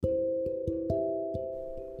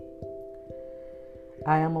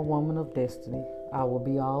I am a woman of destiny. I will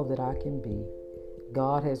be all that I can be.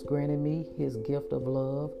 God has granted me His gift of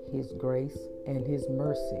love, His grace, and His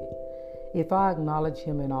mercy. If I acknowledge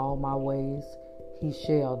Him in all my ways, He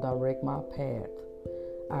shall direct my path.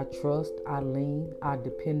 I trust, I lean, I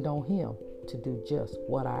depend on Him to do just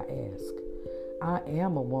what I ask. I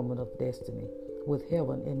am a woman of destiny, with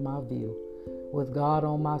heaven in my view. With God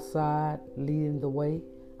on my side, leading the way,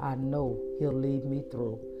 I know He'll lead me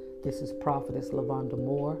through. This is Prophetess LaVonda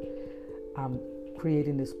Moore. I'm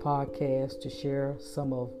creating this podcast to share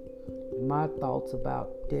some of my thoughts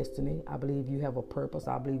about destiny. I believe you have a purpose.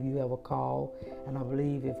 I believe you have a call. And I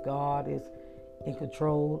believe if God is in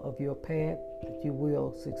control of your path, that you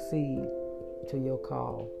will succeed to your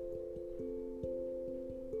call.